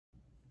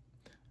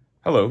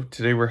Hello,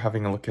 today we're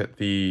having a look at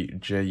the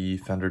Jeyi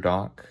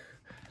Thunderdock.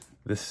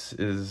 This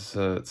is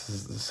the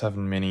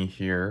 7 Mini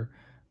here,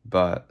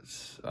 but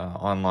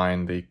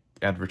online they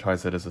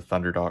advertise it as a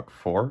Thunderdock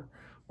 4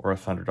 or a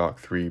Thunderdock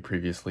 3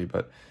 previously,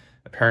 but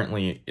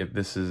apparently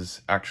this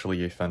is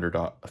actually a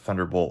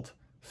Thunderbolt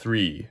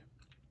 3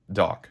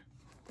 dock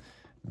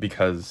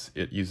because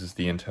it uses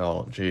the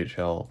Intel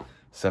JHL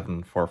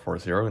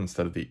 7440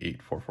 instead of the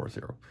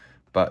 8440.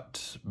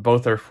 But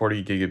both are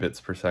 40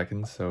 gigabits per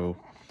second, so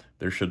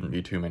there shouldn't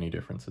be too many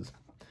differences.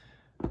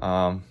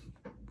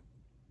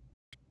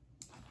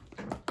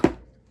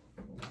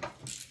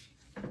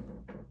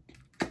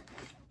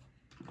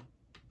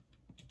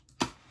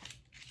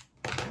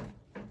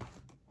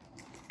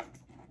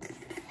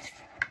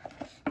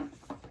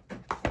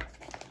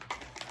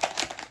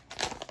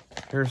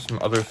 Here's some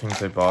other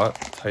things I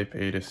bought. Type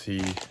A to C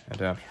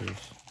adapters.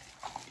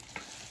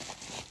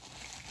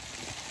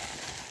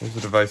 Here's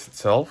the device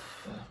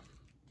itself.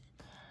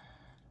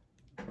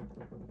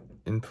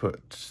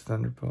 Input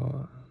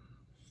Thunderbolt.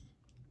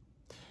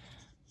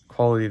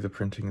 Quality of the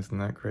printing isn't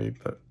that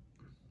great, but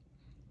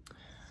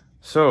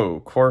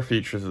so core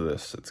features of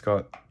this. It's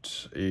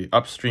got a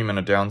upstream and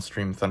a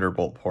downstream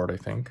Thunderbolt port, I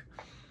think.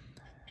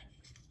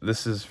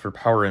 This is for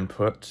power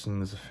input,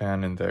 and there's a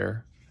fan in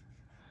there.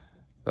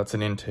 That's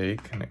an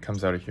intake, and it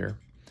comes out of here.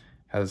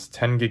 Has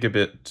 10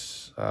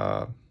 gigabit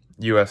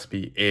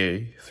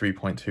USB-A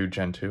 3.2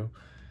 Gen 2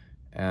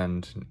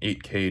 and an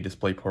 8K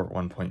DisplayPort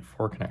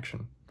 1.4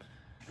 connection.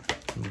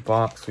 In the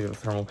box, we have a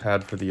thermal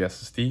pad for the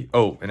SSD.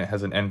 Oh, and it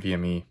has an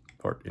NVMe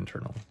port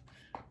internally.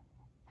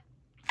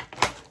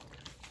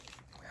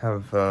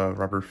 Have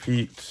rubber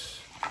feet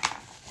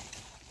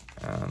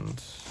and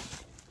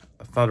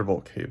a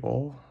Thunderbolt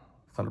cable,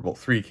 Thunderbolt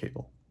 3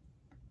 cable.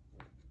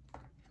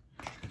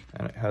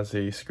 And it has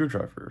a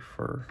screwdriver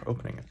for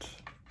opening it.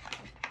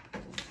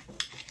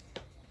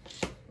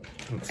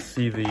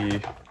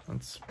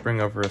 Let's bring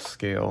over a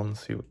scale and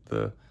see what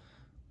the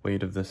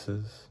weight of this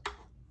is.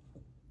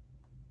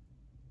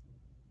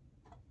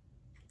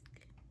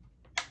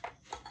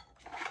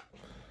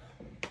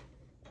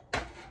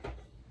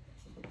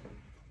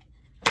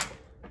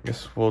 I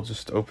guess we'll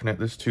just open it.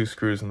 There's 2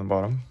 screws in the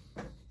bottom.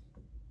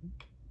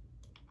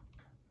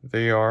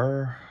 They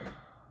are,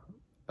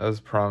 as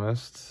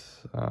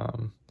promised,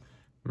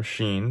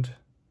 machined.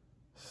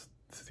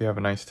 So they have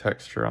a nice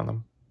texture on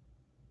them.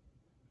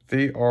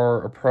 They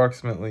are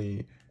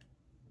approximately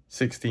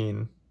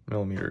 16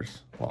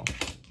 millimeters long.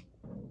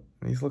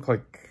 These look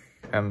like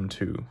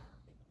M2.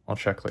 I'll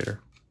check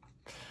later.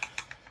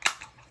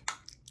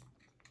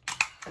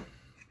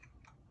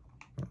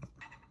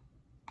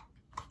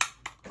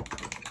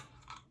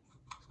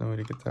 No way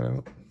to get that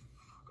out.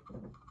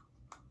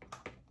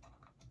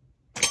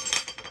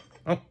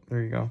 Oh,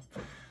 there you go.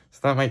 So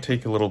that might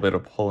take a little bit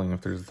of pulling if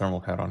there's a thermal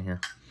pad on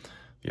here.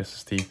 The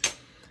SSD.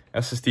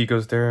 SSD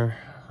goes there,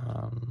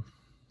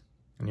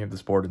 and you have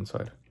this board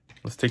inside.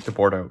 Let's take the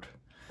board out.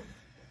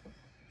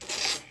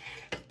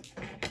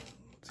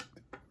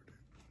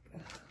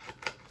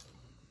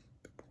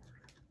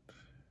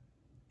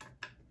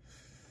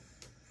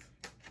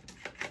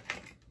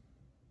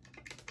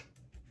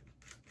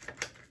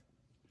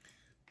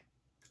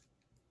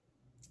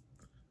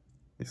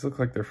 These look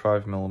like they're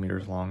 5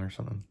 millimeters long or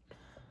something.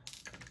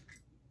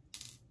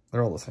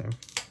 They're all the same.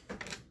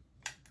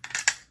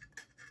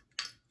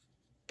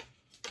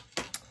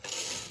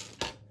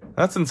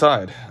 That's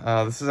inside.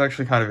 This is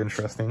actually kind of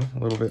interesting. A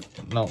little bit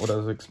not what I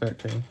was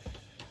expecting.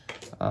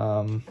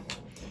 So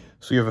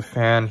you have a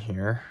fan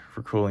here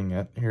for cooling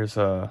it. Here's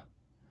a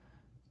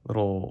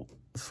little,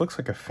 this looks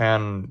like a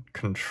fan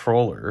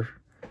controller.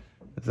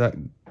 Is that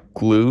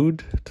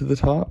glued to the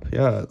top?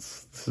 Yeah,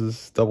 this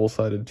is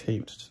double-sided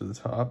taped to the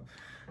top.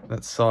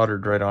 That's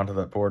soldered right onto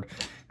that board.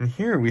 And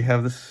here we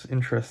have this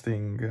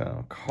interesting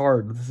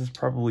card. This is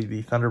probably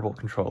the Thunderbolt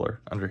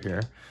controller under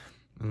here.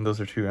 And those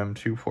are 2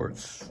 M2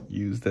 ports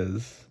used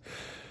as,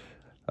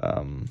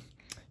 you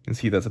can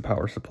see that's a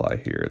power supply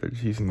here. They're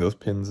just using those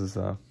pins as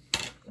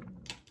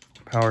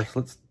power. So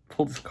let's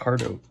pull this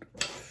card out.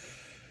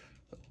 Let's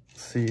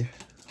see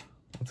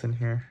what's in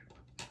here.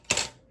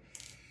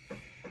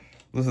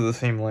 Those are the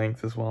same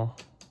length as well.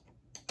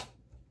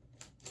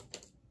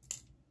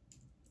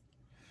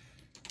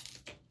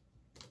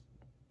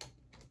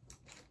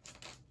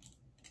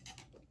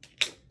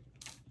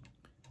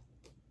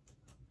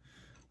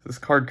 This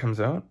card comes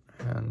out,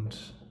 and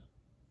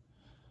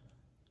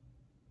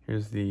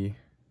here's the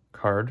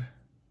card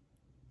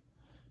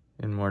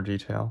in more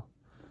detail.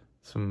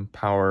 Some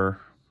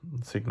power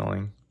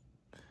signaling.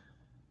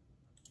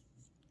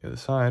 The other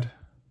side,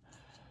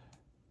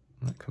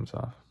 and that comes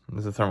off. And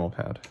there's a thermal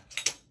pad.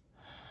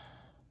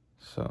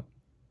 So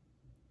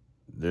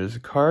there's a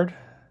card.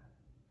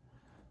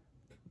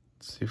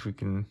 Let's see if we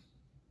can.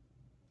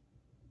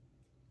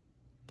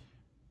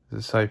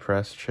 There's a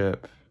Cypress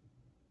chip.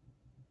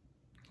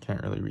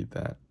 Can't really read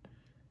that.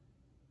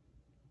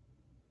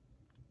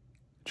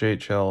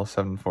 JHL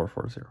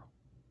 7440.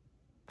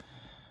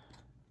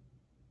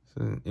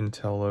 There's an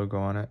Intel logo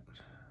on it.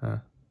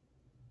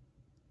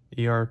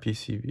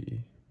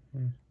 ERPCB.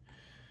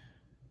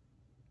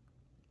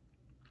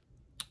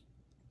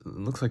 It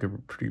looks like a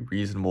pretty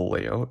reasonable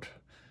layout.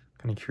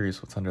 Kind of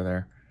curious what's under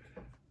there.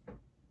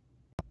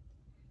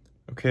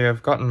 Okay,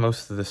 I've gotten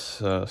most of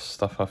this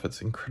stuff off.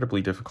 It's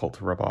incredibly difficult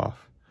to rub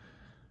off.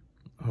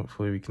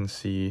 Hopefully we can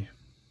see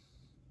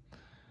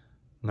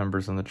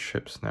numbers on the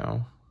chips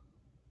now.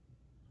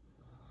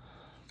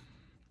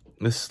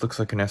 This looks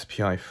like an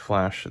SPI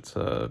flash. This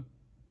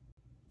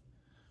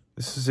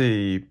is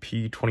a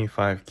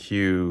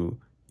P25Q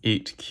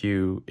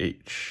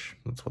 8QH.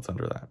 That's what's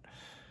under that.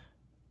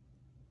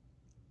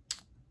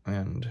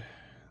 And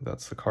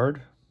that's the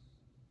card.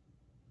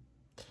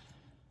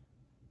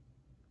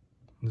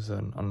 There's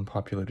an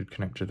unpopulated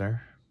connector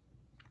there.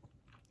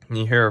 And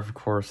you hear, of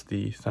course,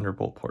 the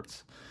Thunderbolt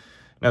ports.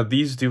 Now,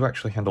 these do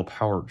actually handle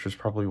power, which is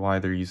probably why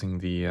they're using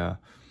the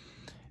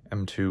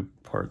M2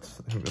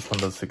 ports. I think this one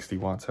does 60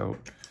 watts out.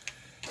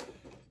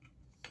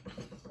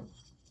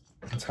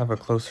 Let's have a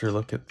closer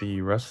look at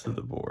the rest of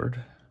the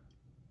board.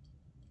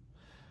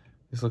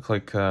 These look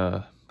like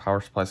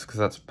power supplies, because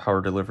that's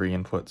power delivery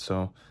input,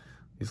 so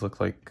these look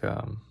like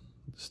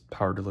just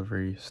power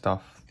delivery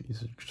stuff.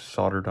 These are just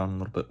soldered on, a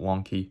little bit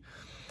wonky.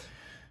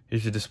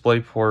 Here's your display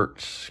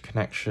port,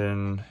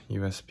 connection,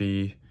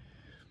 USB.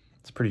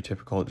 It's pretty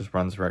typical, it just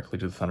runs directly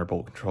to the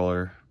Thunderbolt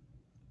controller.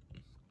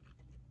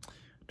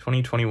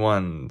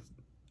 2021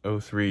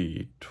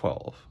 03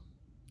 12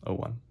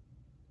 01.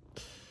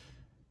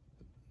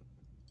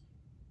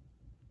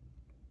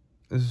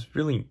 There's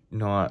really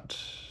not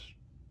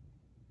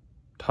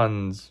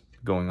tons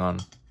going on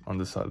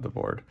this side of the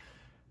board.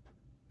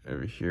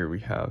 Over here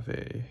we have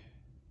a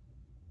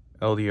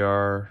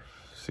LDR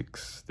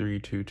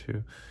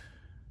 6322.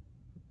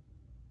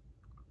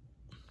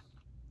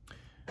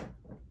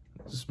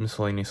 This is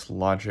miscellaneous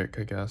logic,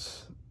 I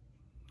guess.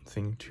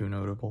 Nothing too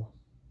notable.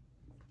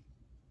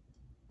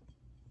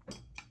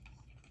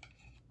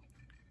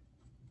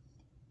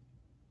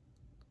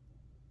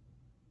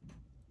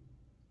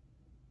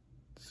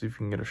 See if we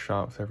can get a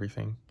shot with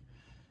everything.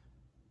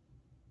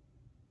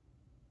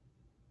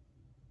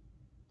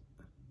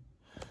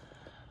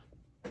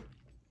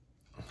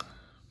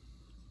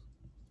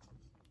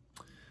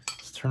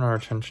 Let's turn our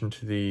attention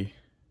to the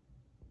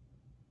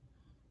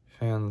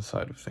fan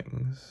side of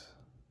things.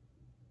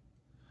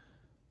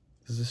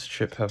 Does this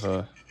chip have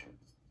a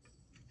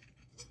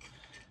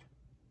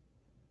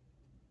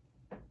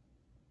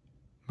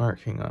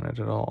marking on it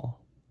at all?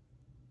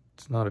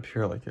 Does not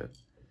appear like it.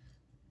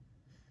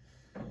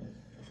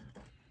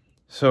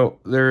 So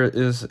there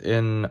is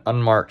an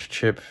unmarked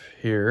chip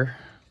here.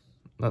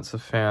 That's a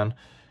fan.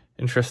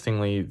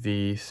 Interestingly,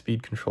 the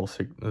speed control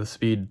the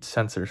speed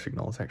sensor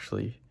signal is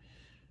actually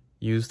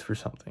used for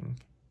something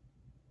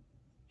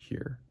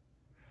here.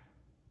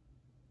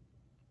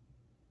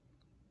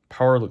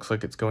 Power looks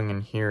like it's going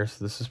in here,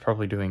 so this is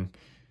probably doing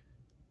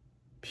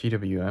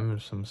PWM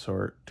of some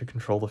sort to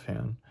control the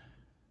fan.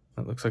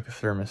 That looks like a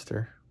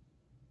thermistor.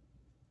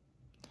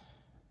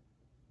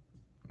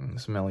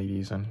 And some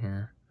LEDs on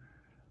here.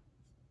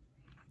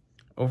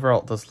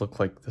 Overall, it does look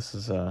like this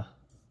is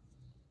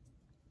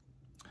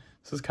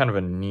kind of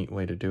a neat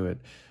way to do it.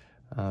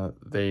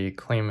 They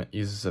claim it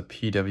uses a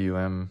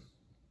PWM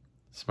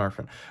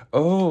smartphone.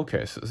 Oh,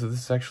 okay. So this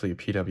is actually a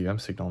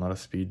PWM signal, not a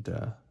speed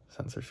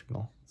sensor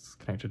signal. It's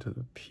connected to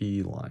the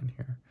P line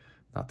here,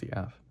 not the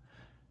F.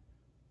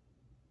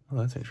 Oh,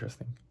 that's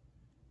interesting.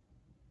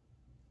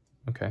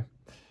 Okay.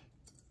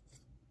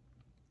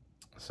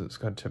 So it's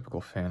got a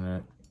typical fan in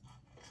it.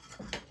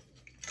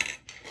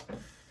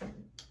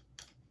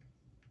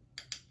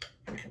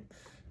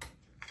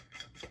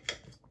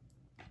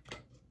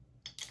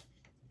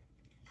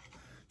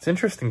 It's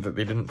interesting that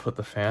they didn't put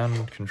the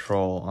fan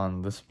control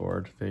on this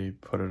board. They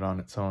put it on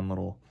its own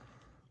little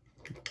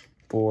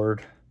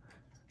board.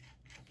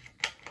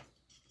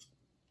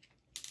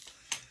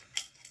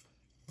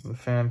 The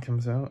fan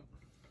comes out.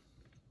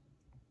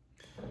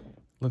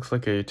 Looks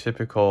like a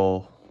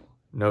typical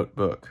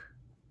notebook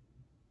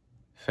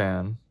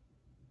fan.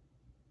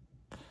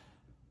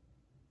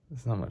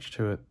 There's not much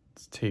to it.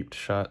 It's taped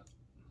shut.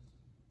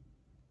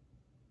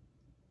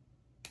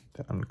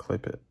 To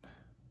unclip it.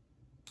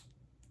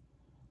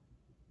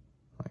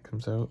 That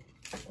comes out.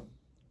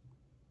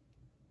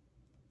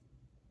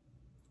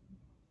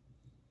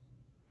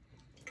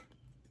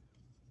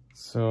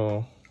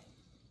 So,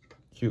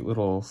 cute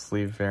little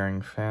sleeve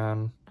bearing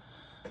fan.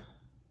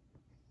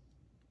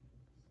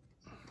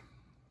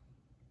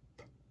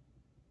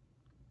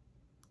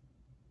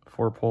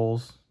 Four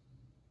poles.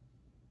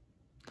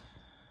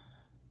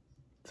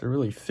 It's a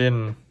really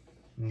thin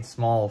and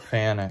small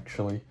fan,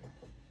 actually.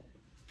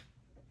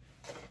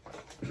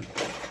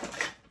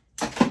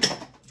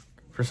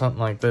 For something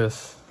like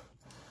this.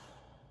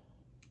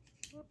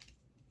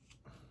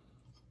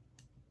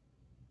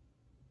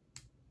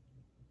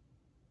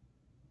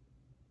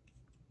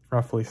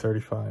 Roughly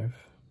 35,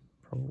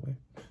 probably.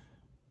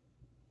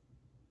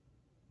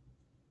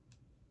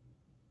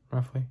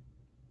 Roughly.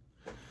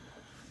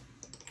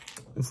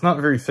 It's not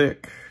very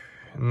thick,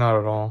 not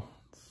at all.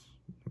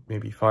 It's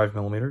maybe 5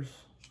 millimeters,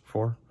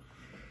 4.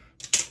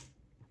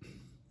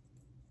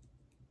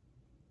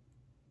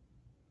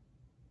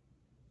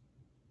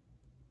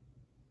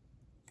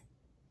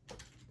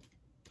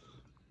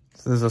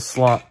 So there's a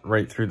slot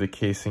right through the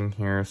casing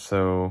here,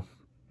 so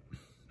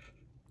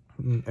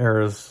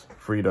air is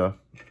free to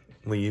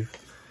leave,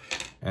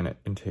 and it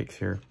intakes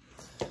here.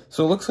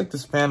 So it looks like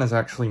this fan is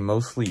actually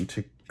mostly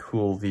to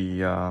cool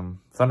the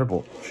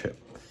Thunderbolt chip,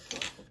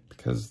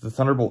 because the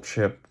Thunderbolt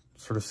chip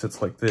sort of sits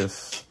like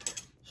this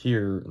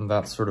here, and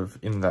that's sort of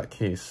in that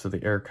case, so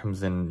the air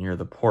comes in near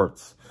the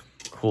ports,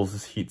 cools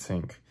this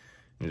heatsink,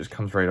 and it just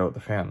comes right out the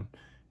fan.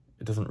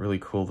 It doesn't really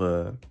cool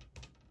the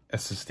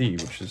SSD,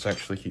 which is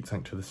actually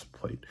heatsink to this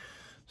plate.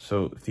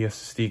 So if the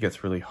SSD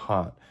gets really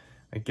hot,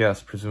 I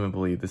guess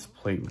presumably this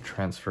plate would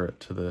transfer it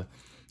to the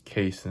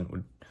case and it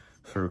would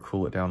sort of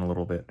cool it down a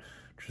little bit,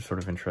 which is sort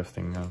of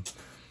interesting.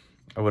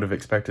 I would have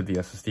expected the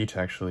SSD to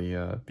actually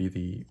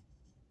be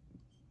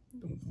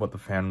what the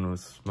fan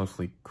was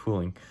mostly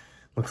cooling.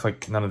 Looks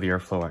like none of the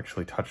airflow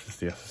actually touches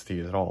the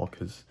SSD at all,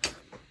 because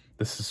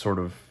this is sort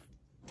of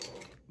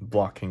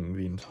blocking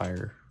the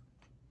entire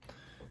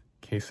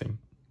casing.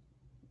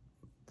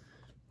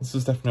 This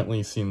is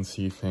definitely a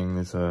CNC thing.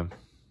 There's a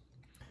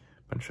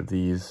bunch of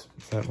these.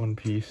 Is that one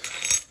piece?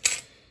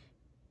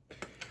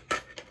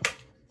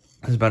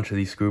 There's a bunch of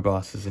these screw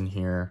bosses in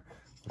here.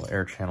 A little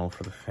air channel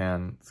for the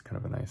fan. It's kind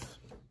of a nice...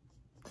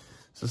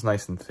 This is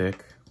nice and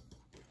thick.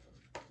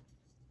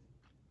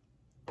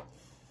 I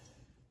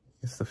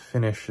guess the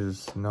finish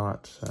is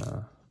not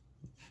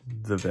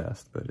the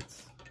best, but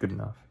it's good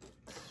enough.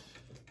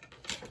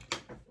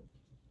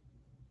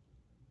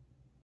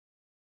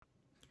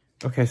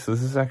 Okay, so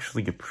this is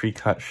actually a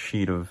pre-cut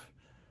sheet of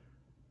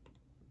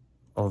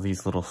all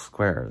these little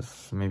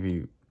squares.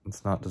 Maybe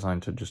it's not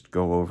designed to just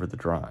go over the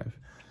drive.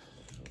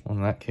 Well,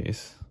 in that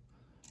case,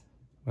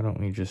 why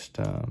don't we just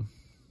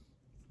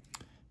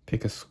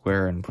pick a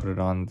square and put it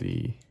on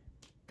the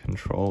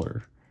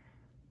controller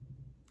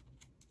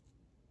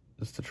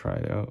just to try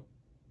it out.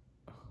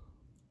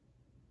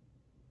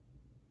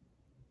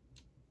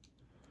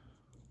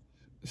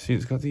 See,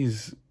 it's got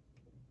these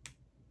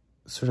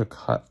sort of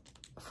cut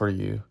for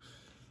you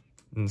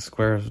in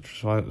squares, which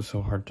is why it was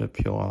so hard to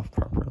peel off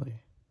properly.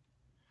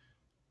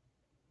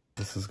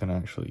 This is going to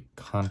actually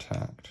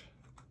contact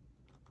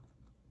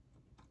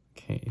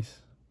case.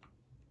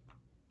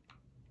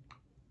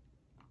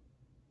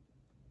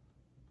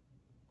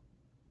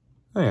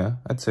 Oh yeah,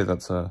 I'd say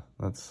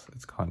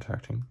it's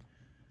contacting.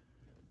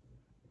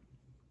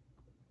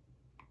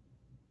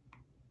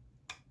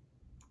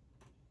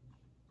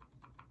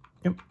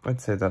 Yep, I'd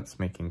say that's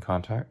making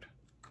contact.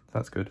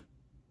 That's good.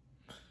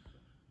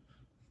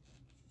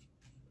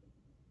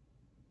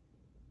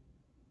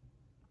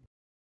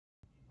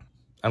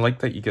 I like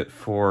that you get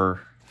 4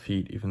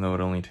 feet, even though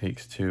it only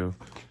takes 2,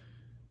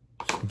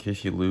 just in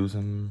case you lose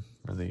them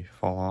or they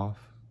fall off.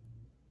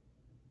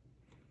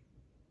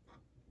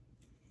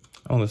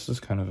 Oh, this is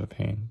kind of a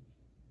pain.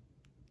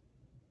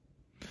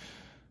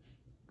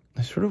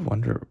 I sort of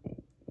wonder,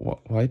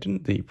 why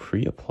didn't they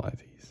pre-apply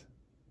these?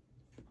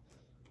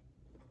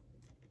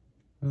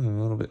 Oh,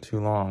 a little bit too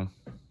long.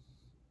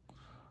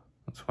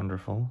 That's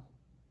wonderful.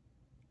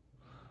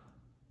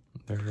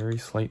 They're very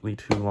slightly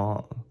too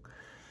long.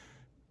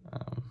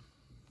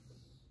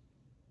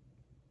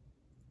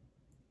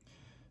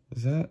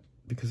 Is that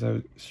because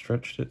I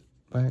stretched it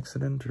by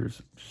accident, or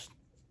is it just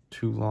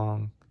too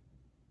long?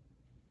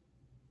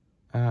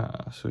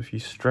 So if you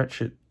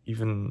stretch it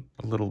even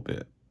a little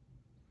bit,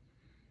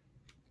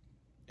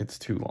 it's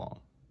too long.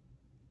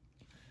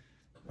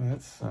 Well,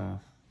 that's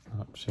not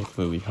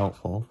particularly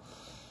helpful.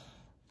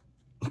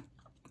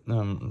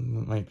 That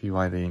might be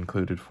why they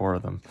included 4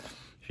 of them.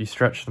 If you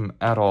stretch them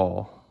at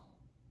all,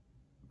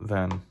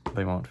 then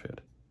they won't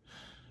fit.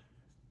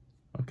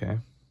 Okay.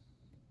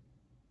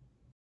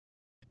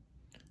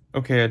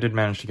 Okay, I did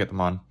manage to get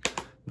them on.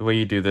 The way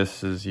you do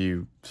this is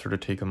you sort of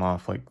take them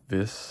off like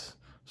this,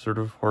 sort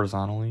of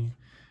horizontally,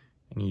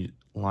 and you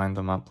line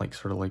them up like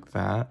sort of like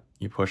that.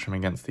 You push them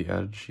against the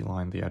edge, you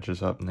line the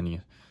edges up, and then you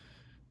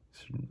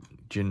sort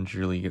of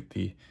gingerly get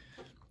the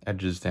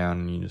edges down,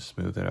 and you just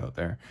smooth it out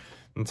there.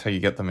 That's how you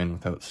get them in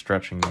without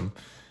stretching them,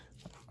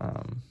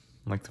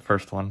 like the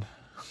first one.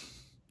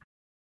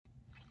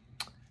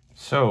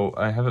 So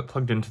I have it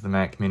plugged into the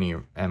Mac Mini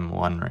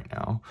M1 right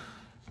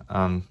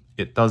now.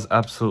 It does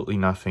absolutely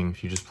nothing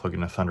if you just plug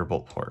in a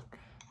Thunderbolt port.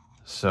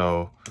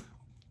 So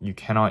you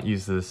cannot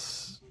use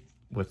this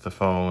with the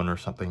phone or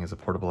something as a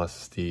portable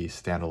SSD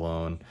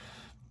standalone.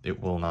 It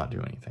will not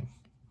do anything.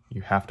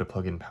 You have to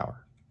plug in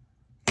power.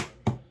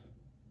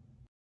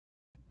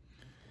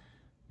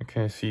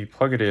 Okay, so you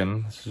plug it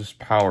in. This is just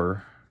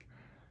power.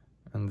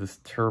 And this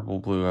terrible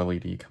blue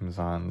LED comes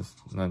on.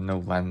 There's no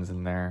lens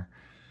in there.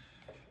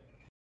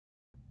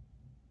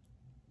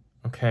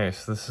 Okay,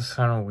 so this is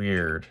kind of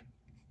weird.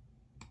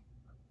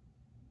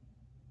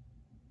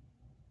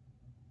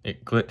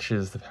 It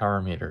glitches the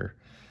power meter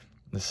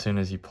as soon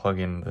as you plug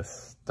in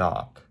this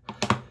dock.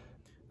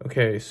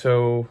 Okay,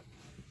 so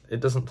it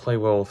doesn't play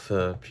well with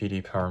the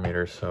PD power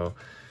meter, so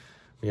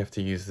we have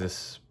to use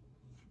this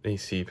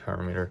AC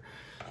power meter.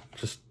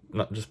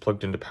 Not just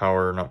plugged into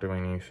power, not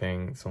doing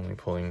anything. It's only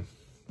pulling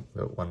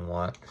about 1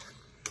 watt.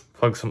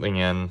 Plug something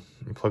in,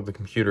 and plug the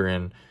computer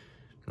in.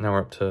 Now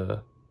we're up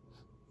to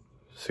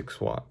 6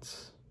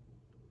 watts.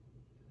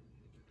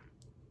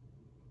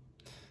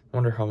 I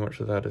wonder how much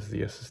of that is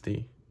the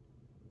SSD.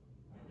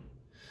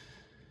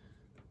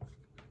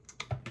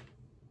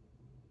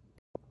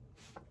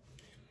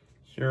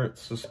 Here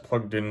it's just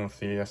plugged in with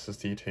the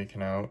SSD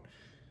taken out.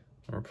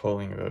 And we're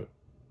pulling about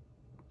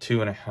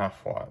 2.5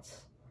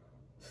 watts.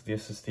 So the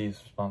SSD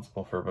is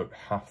responsible for about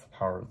half the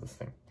power of this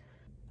thing.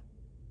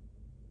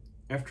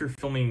 After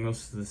filming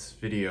most of this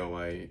video,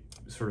 I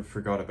sort of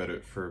forgot about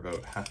it for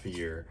about half a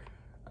year.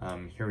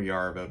 Here we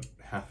are about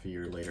half a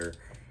year later,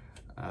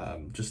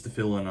 just to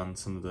fill in on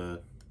some of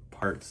the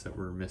parts that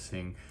were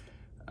missing.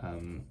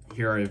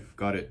 Here I've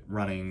got it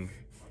running.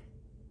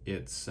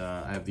 It's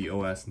I have the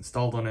OS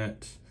installed on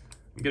it.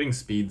 I'm getting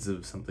speeds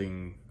of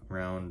something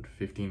around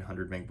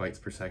 1500 megabytes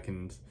per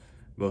second,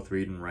 both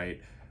read and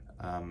write.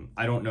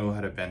 I don't know how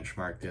to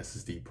benchmark the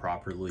SSD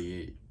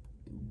properly.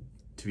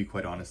 To be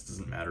quite honest,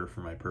 doesn't matter for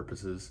my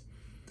purposes.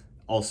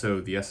 Also,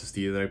 the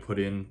SSD that I put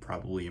in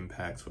probably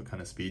impacts what kind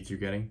of speeds you're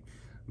getting,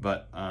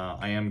 but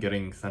I am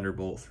getting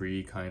Thunderbolt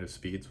 3 kind of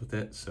speeds with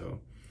it, so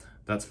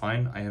that's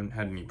fine. I haven't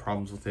had any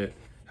problems with it.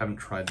 Haven't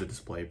tried the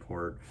display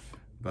port,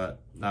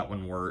 but that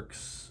one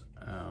works.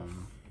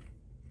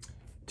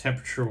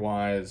 Temperature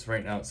wise,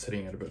 right now it's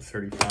sitting at about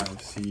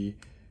 35 C.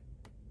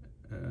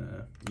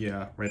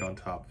 Yeah, right on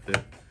top of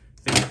it.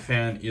 I think the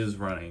fan is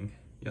running.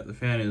 Yeah, the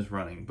fan is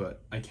running,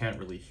 but I can't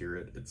really hear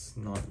it. It's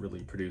not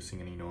really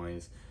producing any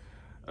noise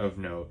of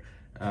note.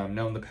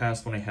 Now in the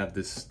past, when I had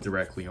this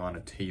directly on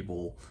a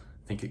table,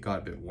 I think it got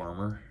a bit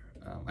warmer.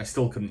 I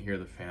still couldn't hear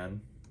the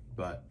fan,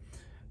 but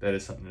that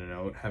is something to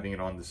note. Having it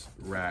on this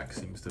rack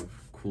seems to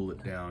have cooled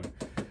it down.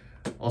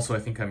 Also, I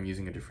think I'm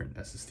using a different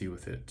SSD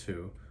with it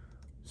too.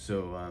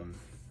 So,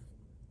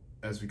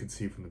 as we can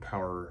see from the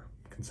power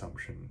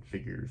consumption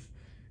figures,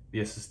 the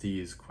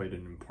SSD is quite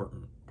an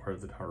important part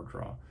of the power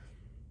draw.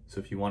 So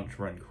if you want it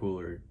to run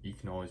cooler, you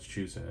can always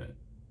choose an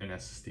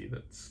SSD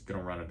that's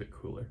gonna run a bit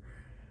cooler.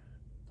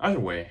 Either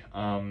way,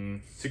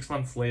 6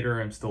 months later,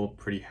 I'm still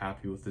pretty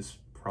happy with this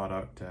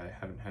product. I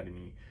haven't had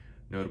any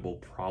notable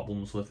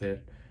problems with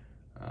it.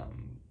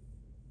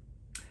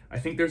 I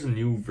think there's a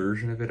new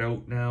version of it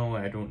out now.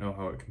 I don't know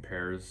how it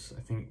compares.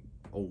 I think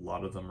a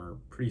lot of them are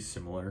pretty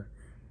similar.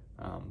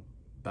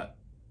 But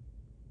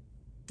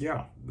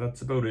yeah,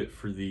 that's about it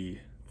for the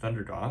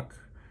Thunderdock.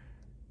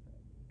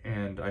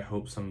 And I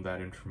hope some of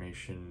that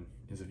information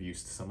is of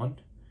use to someone.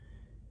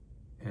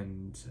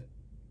 And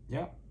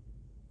yeah,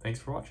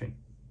 thanks for watching.